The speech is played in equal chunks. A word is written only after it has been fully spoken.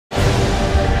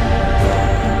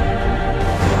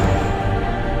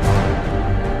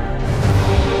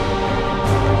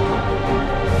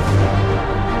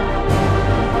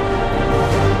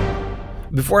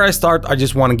Before I start, I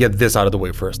just want to get this out of the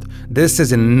way first. This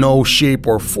is in no shape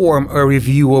or form a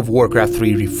review of Warcraft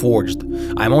 3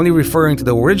 Reforged. I'm only referring to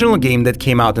the original game that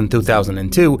came out in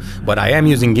 2002, but I am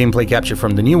using gameplay capture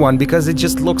from the new one because it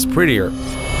just looks prettier.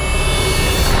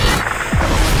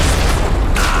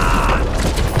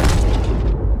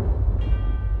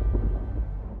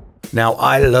 Now,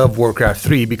 I love Warcraft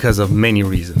 3 because of many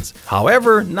reasons.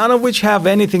 However, none of which have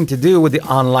anything to do with the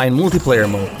online multiplayer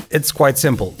mode. It's quite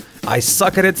simple. I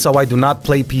suck at it, so I do not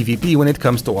play PvP when it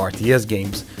comes to RTS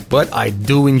games. But I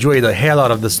do enjoy the hell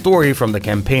out of the story from the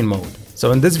campaign mode.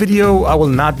 So in this video, I will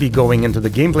not be going into the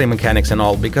gameplay mechanics and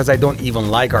all because I don't even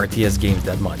like RTS games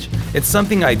that much. It's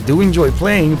something I do enjoy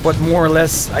playing, but more or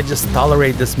less I just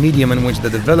tolerate this medium in which the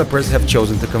developers have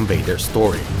chosen to convey their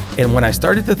story. And when I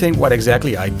started to think what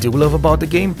exactly I do love about the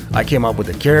game, I came up with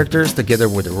the characters together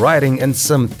with the writing and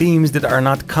some themes that are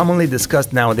not commonly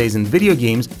discussed nowadays in video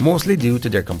games, mostly due to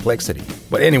their complexity.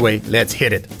 But anyway, let's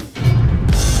hit it.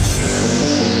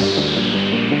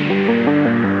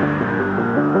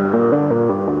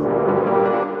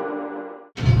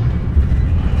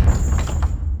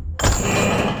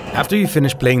 After you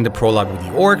finish playing the prologue with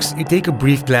the orcs, you take a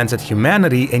brief glance at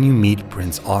humanity and you meet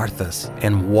Prince Arthas.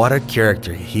 And what a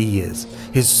character he is.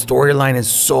 His storyline is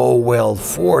so well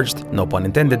forged, no pun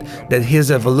intended, that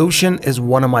his evolution is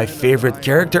one of my favorite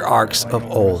character arcs of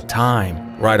all time.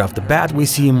 Right off the bat, we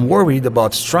see him worried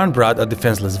about Strandbrad, a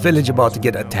defenseless village about to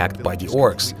get attacked by the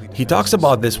orcs. He talks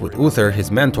about this with Uther, his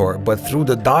mentor, but through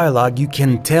the dialogue you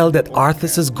can tell that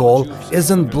Arthas' goal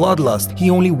isn't bloodlust,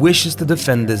 he only wishes to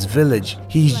defend this village.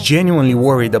 He's genuinely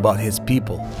worried about his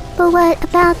people. But what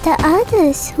about the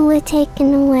others who were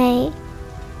taken away?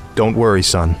 Don't worry,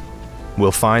 son.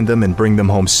 We'll find them and bring them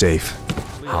home safe.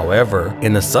 However,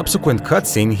 in a subsequent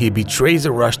cutscene, he betrays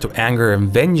a rush to anger and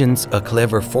vengeance, a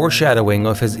clever foreshadowing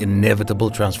of his inevitable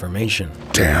transformation.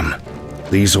 Damn,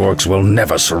 these orcs will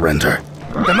never surrender.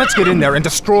 Then let's get in there and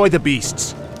destroy the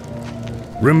beasts.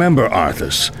 Remember,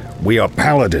 Arthas, we are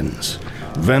paladins.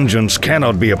 Vengeance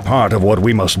cannot be a part of what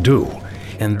we must do.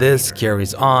 And this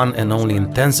carries on and only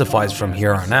intensifies from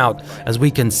here on out, as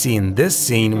we can see in this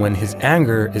scene when his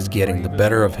anger is getting the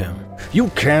better of him. You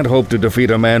can't hope to defeat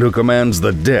a man who commands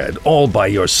the dead all by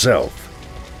yourself.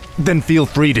 Then feel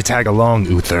free to tag along,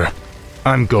 Uther.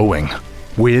 I'm going,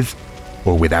 with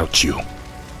or without you.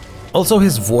 Also,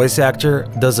 his voice actor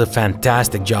does a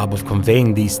fantastic job of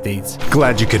conveying these states.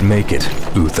 Glad you could make it,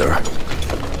 Uther.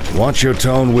 Watch your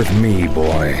tone with me,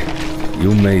 boy.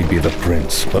 You may be the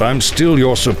prince, but I'm still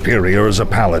your superior as a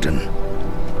paladin.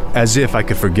 As if I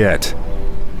could forget.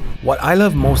 What I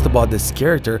love most about this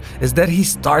character is that he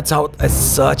starts out as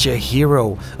such a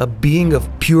hero, a being of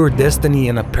pure destiny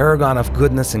and a paragon of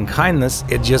goodness and kindness.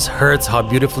 It just hurts how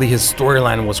beautifully his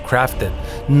storyline was crafted.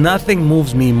 Nothing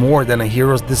moves me more than a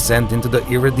hero's descent into the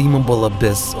irredeemable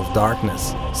abyss of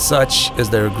darkness. Such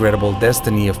is the regrettable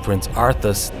destiny of Prince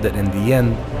Arthas that in the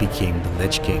end became the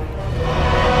Lich King.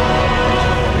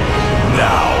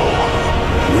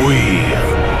 Now, we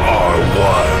are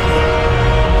one.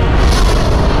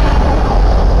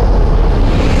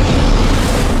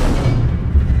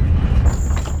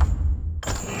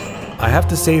 I have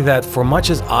to say that for much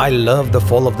as I love the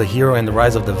fall of the hero and the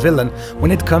rise of the villain,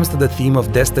 when it comes to the theme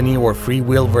of destiny or free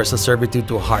will versus servitude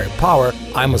to a higher power,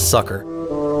 I'm a sucker.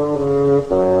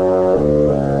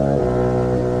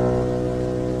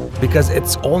 Because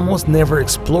it's almost never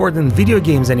explored in video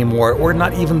games anymore or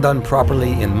not even done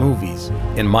properly in movies.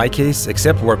 In my case,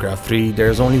 except Warcraft 3,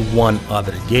 there's only one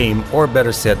other game, or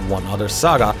better said, one other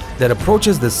saga, that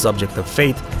approaches this subject of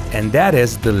fate, and that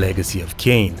is The Legacy of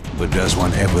Kain. But does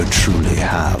one ever truly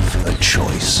have a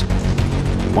choice?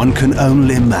 One can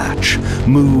only match,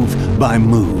 move by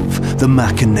move, the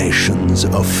machinations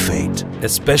of fate.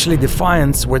 Especially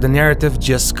Defiance, where the narrative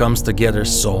just comes together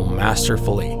so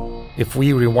masterfully. If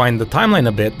we rewind the timeline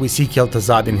a bit, we see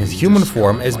Kel'Thuzad in his human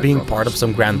form as being part of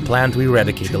some grand plan to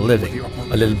eradicate the living.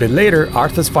 A little bit later,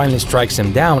 Arthas finally strikes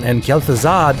him down and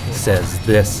Kel'Thuzad says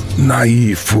this.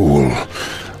 Naive fool.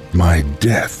 My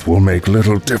death will make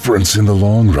little difference in the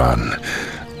long run.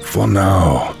 For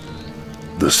now,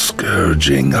 the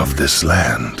scourging of this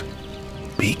land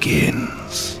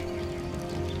begins.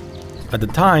 At the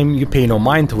time, you pay no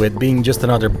mind to it being just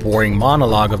another boring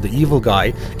monologue of the evil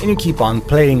guy, and you keep on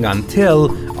playing until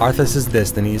Arthas'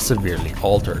 destiny is severely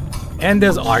altered. And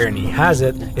as irony has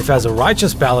it, if as a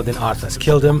righteous paladin Arthas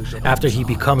killed him, after he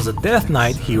becomes a Death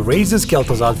Knight, he raises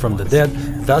Kel'Thuzad from the dead,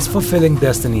 thus fulfilling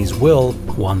Destiny's will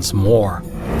once more. I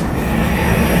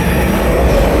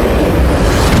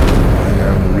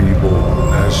am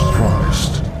reborn as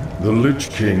promised. The Lich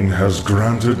King has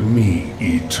granted me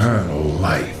eternal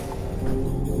life.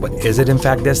 But is it in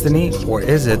fact destiny, or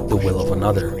is it the will of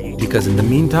another? Because in the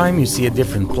meantime, you see a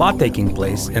different plot taking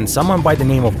place, and someone by the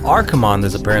name of Archimonde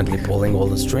is apparently pulling all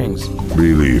the strings.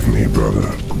 Believe me, brother.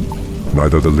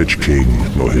 Neither the Lich King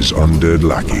nor his undead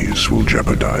lackeys will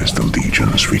jeopardize the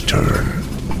Legion's return.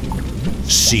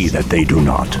 See that they do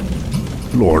not.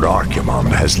 Lord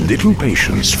Archimonde has little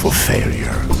patience for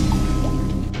failure.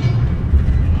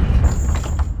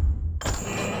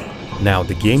 Now,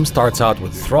 the game starts out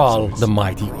with Thrall, the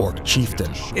mighty orc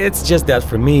chieftain. It's just that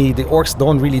for me, the orcs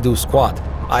don't really do squat.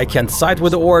 I can't side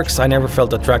with the orcs, I never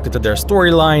felt attracted to their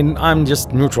storyline, I'm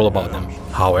just neutral about them.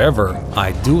 However,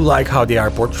 I do like how they are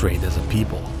portrayed as a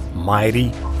people.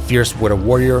 Mighty, fierce with a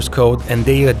warrior's code, and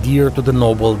they adhere to the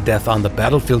noble death on the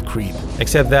battlefield creed.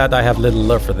 Except that I have little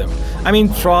love for them. I mean,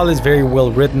 Thrall is very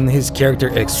well written, his character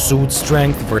exudes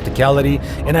strength, verticality,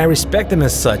 and I respect him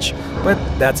as such, but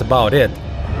that's about it.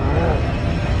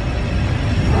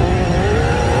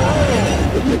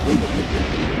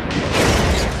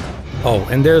 Oh,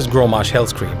 and there's Grommash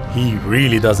Hellscream. He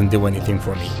really doesn't do anything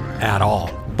for me, at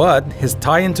all. But his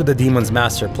tie-in to the demon's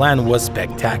master plan was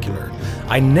spectacular.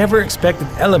 I never expected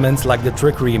elements like the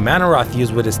trickery Manoroth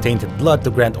used with his tainted blood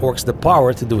to grant orcs the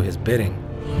power to do his bidding.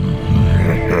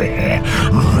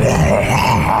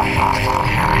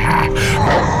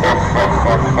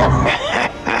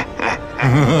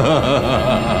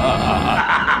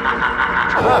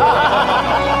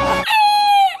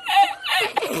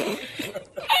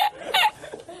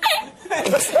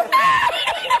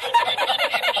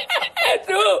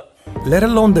 Let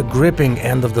alone the gripping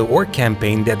end of the orc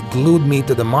campaign that glued me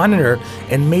to the monitor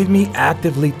and made me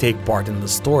actively take part in the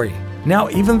story. Now,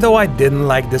 even though I didn't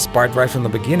like this part right from the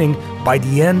beginning, by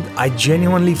the end I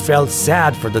genuinely felt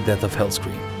sad for the death of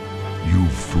Hellscream. You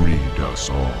freed us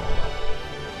all.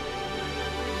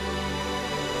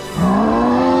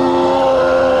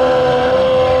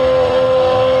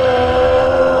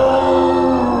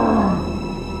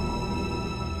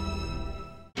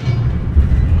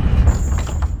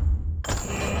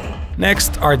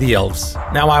 Next are the elves.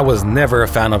 Now, I was never a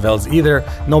fan of elves either,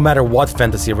 no matter what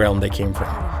fantasy realm they came from.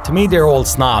 To me, they're all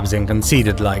snobs and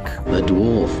conceited like, "The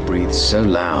dwarf breathes so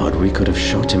loud we could have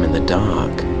shot him in the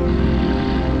dark."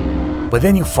 But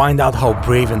then you find out how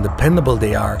brave and dependable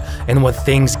they are, and when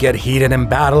things get heated in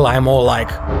battle, I'm all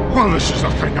like, Well, this is a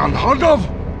thing unheard of.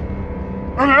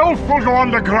 An elf will go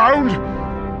underground,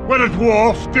 when a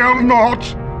dwarf dare not.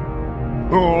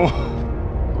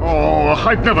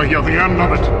 I'd never hear the end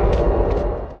of it.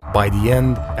 By the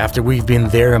end, after we've been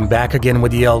there and back again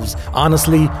with the elves,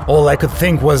 honestly, all I could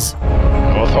think was,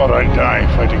 I thought I'd die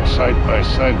fighting side by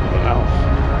side with an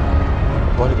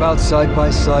elf. What about side by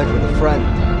side with a friend?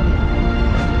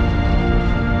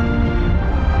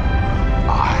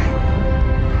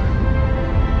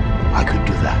 I could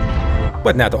do that.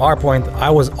 But now to our point,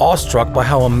 I was awestruck by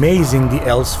how amazing the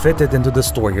elves fitted into the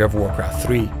story of Warcraft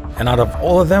 3. And out of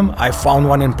all of them, I found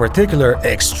one in particular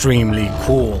extremely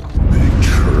cool.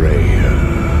 Betrayer.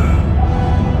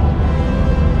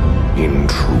 In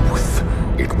truth,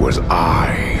 it was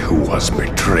I who was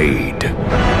betrayed.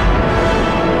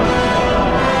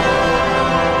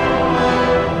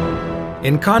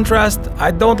 In contrast,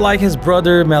 I don't like his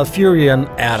brother Malfurion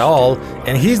at all,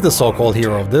 and he's the so-called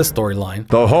hero of this storyline.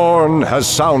 The horn has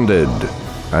sounded,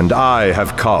 and I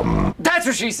have come. That's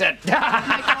what she said!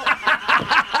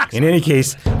 In any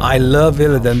case, I love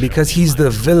Illidan because he's the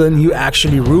villain you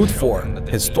actually root for.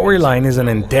 His storyline is an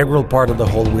integral part of the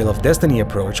whole Wheel of Destiny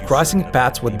approach, crossing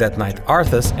paths with Death Knight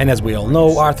Arthas, and as we all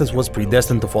know, Arthas was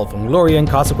predestined to fall from glory and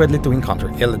consequently to encounter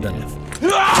Illidan.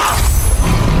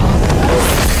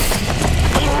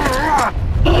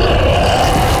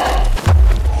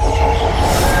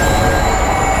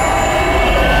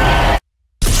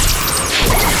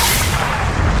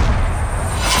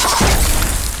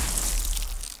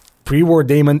 Pre-war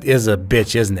Daemon is a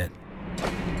bitch, isn't it?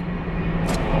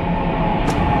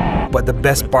 But the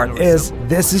best part is,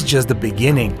 this is just the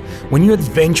beginning. When you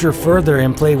adventure further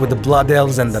and play with the Blood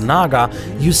Elves and the Naga,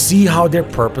 you see how their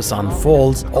purpose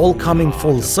unfolds, all coming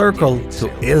full circle to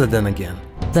Illidan again.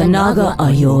 The Naga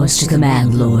are yours to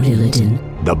command, Lord Illidan.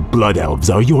 The Blood Elves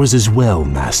are yours as well,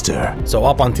 Master. So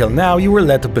up until now, you were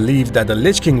led to believe that the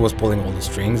Lich King was pulling all the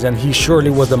strings, and he surely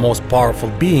was the most powerful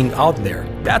being out there.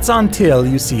 That's until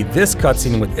you see this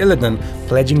cutscene with Illidan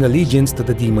pledging allegiance to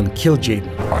the demon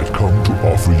Kil'jaeden. I've come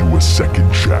to offer you a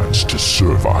second chance to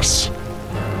serve us.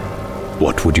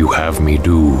 What would you have me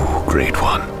do, Great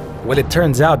One? Well, it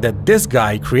turns out that this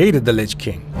guy created the Lich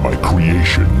King. By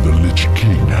creation, the Lich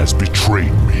King has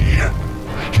betrayed me.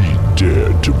 He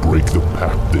dared to break the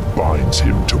pact that binds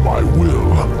him to my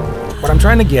will. What I'm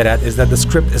trying to get at is that the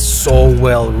script is so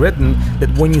well written that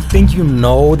when you think you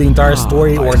know the entire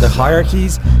story or the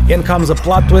hierarchies, in comes a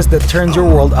plot twist that turns your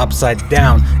world upside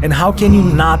down. And how can you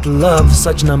not love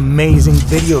such an amazing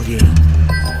video game?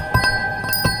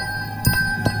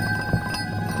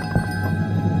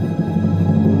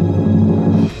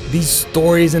 These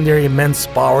stories and their immense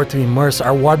power to immerse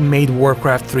are what made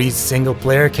Warcraft 3's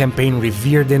single-player campaign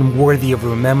revered and worthy of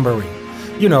remembering.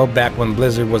 You know, back when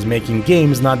Blizzard was making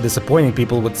games, not disappointing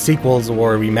people with sequels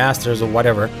or remasters or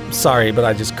whatever. Sorry, but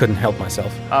I just couldn't help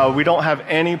myself. We don't have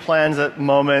any plans at the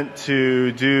moment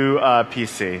to do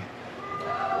PC.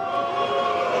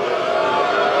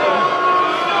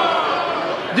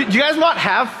 Do you guys not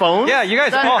have phones? Yeah, you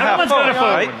guys all have phones,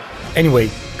 right? Anyway,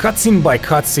 cutscene by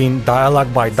cutscene,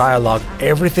 dialogue by dialogue,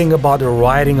 everything about the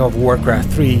writing of Warcraft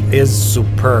 3 is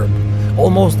superb.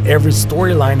 Almost every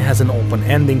storyline has an open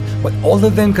ending, but all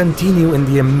of them continue in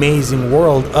the amazing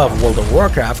world of World of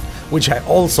Warcraft, which I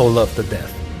also love to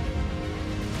death.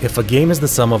 If a game is the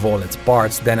sum of all its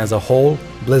parts, then as a whole,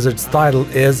 Blizzard's title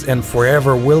is and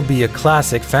forever will be a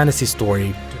classic fantasy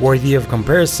story, worthy of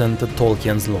comparison to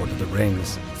Tolkien's Lord of the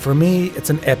Rings. For me, it's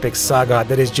an epic saga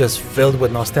that is just filled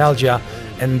with nostalgia,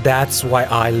 and that's why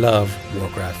I love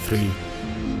Warcraft 3.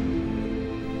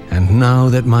 And now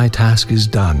that my task is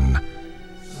done,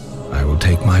 I will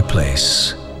take my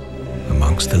place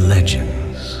amongst the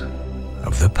legends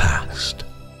of the past.